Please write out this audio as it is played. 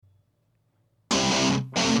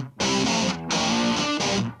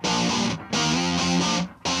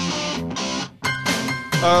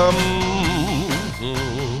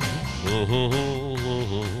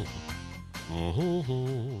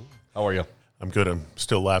How are you? I'm good. I'm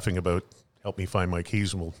still laughing about help me find my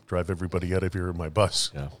keys and we'll drive everybody out of here in my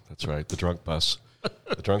bus. Yeah, that's right. The drunk bus.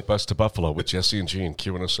 The drunk bus to Buffalo with Jesse and Gene,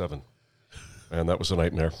 Q107. And that was a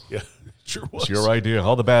nightmare. Yeah, sure was. It's your idea.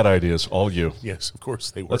 All the bad ideas, all you. Yes, of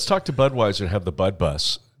course they were. Let's talk to Budweiser and have the Bud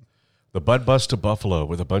Bus. The Bud Bus to Buffalo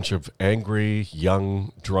with a bunch of angry,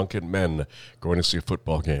 young, drunken men going to see a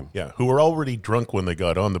football game. Yeah, who were already drunk when they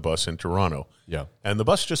got on the bus in Toronto. Yeah. And the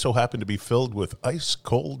bus just so happened to be filled with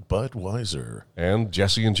ice-cold Budweiser. And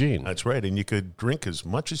Jesse and Gene. That's right, and you could drink as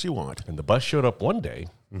much as you want. And the bus showed up one day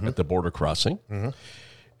at the border crossing,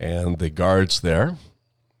 and the guards there,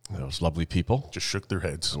 those lovely people, Just shook their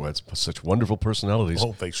heads. who had such wonderful personalities,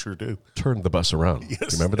 Oh, they sure do. turned the bus around. Yes, Do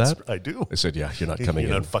you remember that? I do. They said, yeah, you're not coming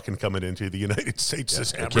You're in. not fucking coming into the United States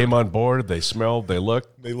this They hammer. came on board, they smelled, they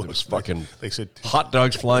looked. They It looked. was fucking They said hot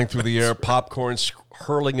dogs flying through the air, popcorn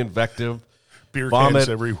hurling invective. beer vomit. cans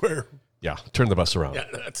everywhere. Yeah, turn the bus around. Yeah,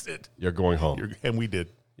 that's it. You're going home. And we did.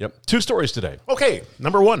 Yep. 2 stories today. Okay,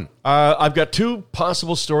 number one. I've got 2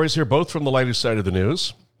 possible stories here, both from the lighter side of the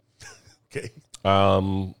news. Okay.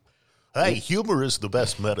 Um, Hey, humor is the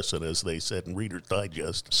best medicine, as they said in Reader's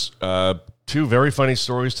Digest. 2 very funny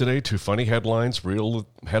stories today, 2 funny headlines, real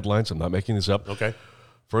headlines. I'm not making these up. Okay.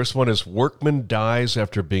 First one is workman dies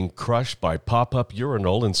after being crushed by pop-up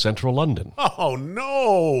urinal in central London. Oh,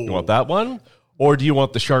 no. You want that one? Or do you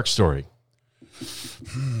want the shark story?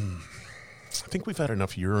 I think we've had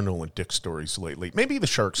enough urinal and dick stories lately. Maybe the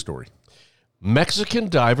shark story. Mexican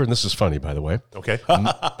diver, and this is funny, by the way. Okay.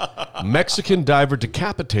 Mexican diver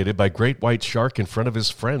decapitated by great white shark in front of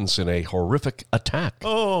his friends in a horrific attack.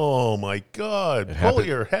 Oh, my God. Pull happened-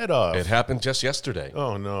 your head off. It happened just yesterday.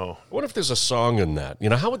 Oh, no. I wonder if there's a song in that. You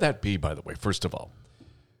know, how would that be, by the way, first of all?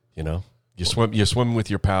 You know, you swim with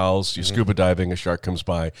your pals, you scuba diving, a shark comes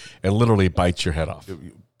by and literally bites your head off.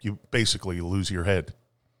 You basically lose your head.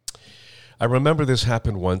 I remember this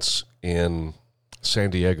happened once in San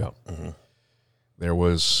Diego. There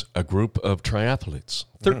was a group of triathletes,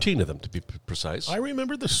 13 of them to be precise. I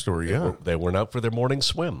remember this story, yeah. They went out for their morning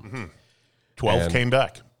swim. 12 And- came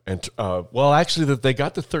back. And, well, actually, they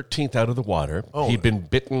got the 13th out of the water. Oh. He'd been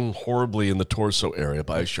bitten horribly in the torso area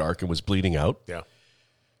by a shark and was bleeding out. Yeah.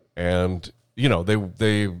 And, you know,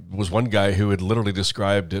 they was one guy who had literally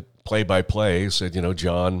described it play by play, said, you know,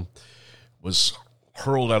 John was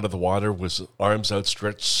hurled out of the water, with arms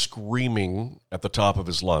outstretched, screaming at the top of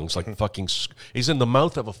his lungs, like fucking, he's in the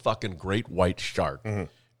mouth of a fucking great white shark,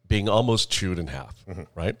 being almost chewed in half,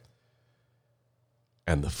 right?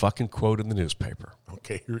 And the fucking quote in the newspaper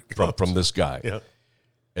Okay, here it from comes. this guy, Yeah.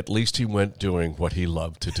 at least he went doing what he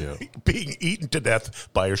loved to do. Being eaten to death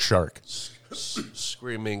by a shark.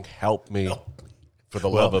 Screaming, help me, for the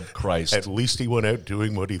love of Christ. At least he went out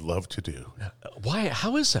doing what he loved to do. Why?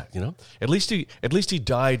 How is that? You know, at least he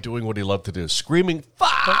died doing what he loved to do, screaming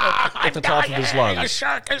 "fuck" at the top of his lungs. A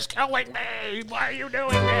shark is killing me. Why are you doing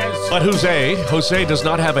this? But Jose does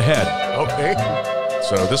not have a head, Okay.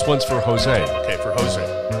 so this one's for Jose Okay, for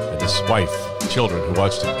Jose. and his wife, children who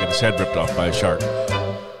watched him get his head ripped off by a shark.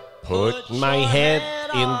 Put my head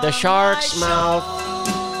in the shark's mouth,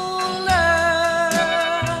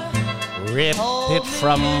 rip it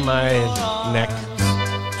from my neck.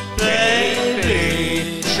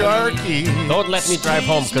 Baby Sharky. Don't let me drive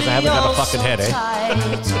home because I haven't got a fucking head, eh?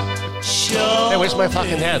 Hey, where's my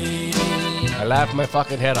fucking head? I laughed my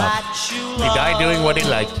fucking head off. He died doing what he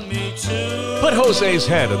liked. Put Jose's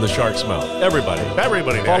head in the shark's mouth. Everybody.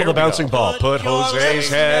 Everybody now, Follow here the we go. bouncing ball. Put Jose's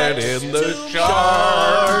head in the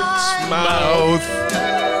shark's mouth.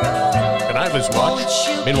 Can I have his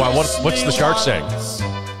watch? Meanwhile, what's the shark saying?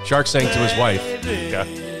 Shark saying to his wife, Yeah.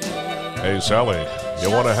 hey, Sally,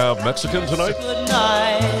 you want to have Mexican tonight?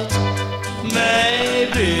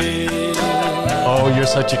 Oh, you're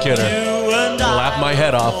such a kidder. Laugh my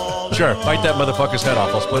head off. Sure, bite that motherfucker's head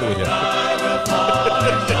off. I'll split it with you.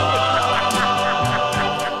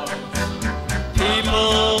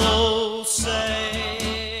 People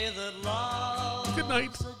say that love Good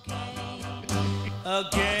night. a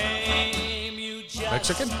game you just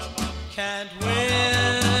Mexican? can't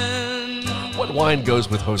win. What wine goes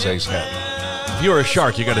with Jose's head? If you're a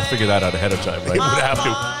shark, you got to figure that out ahead of time, He right? would have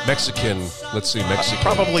to. Mexican, let's see, Mexican.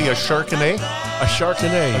 Probably a Chardonnay. A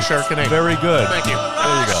Chardonnay. A Chardonnay. Very good. Thank you.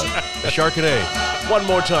 There you go. A Chardonnay. One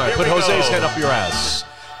more time. Here Put we Jose's go. head up your ass.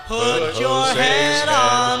 Put your head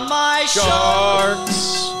on my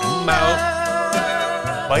Shark's mouth.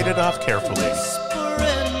 Bite it off carefully. shoulder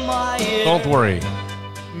in my ear. Don't worry.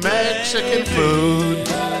 Mexican food.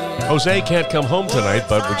 Jose can't come home tonight,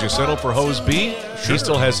 but would you settle for Hose B? He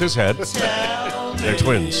still has his head. They're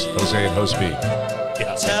twins, Jose and Hose B.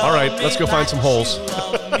 Yeah. All right, let's go find some holes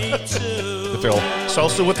to fill.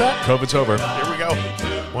 Salsa with that? COVID's over. Here we go.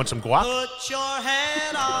 Want some guac? Put your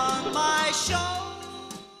head on my shoulder.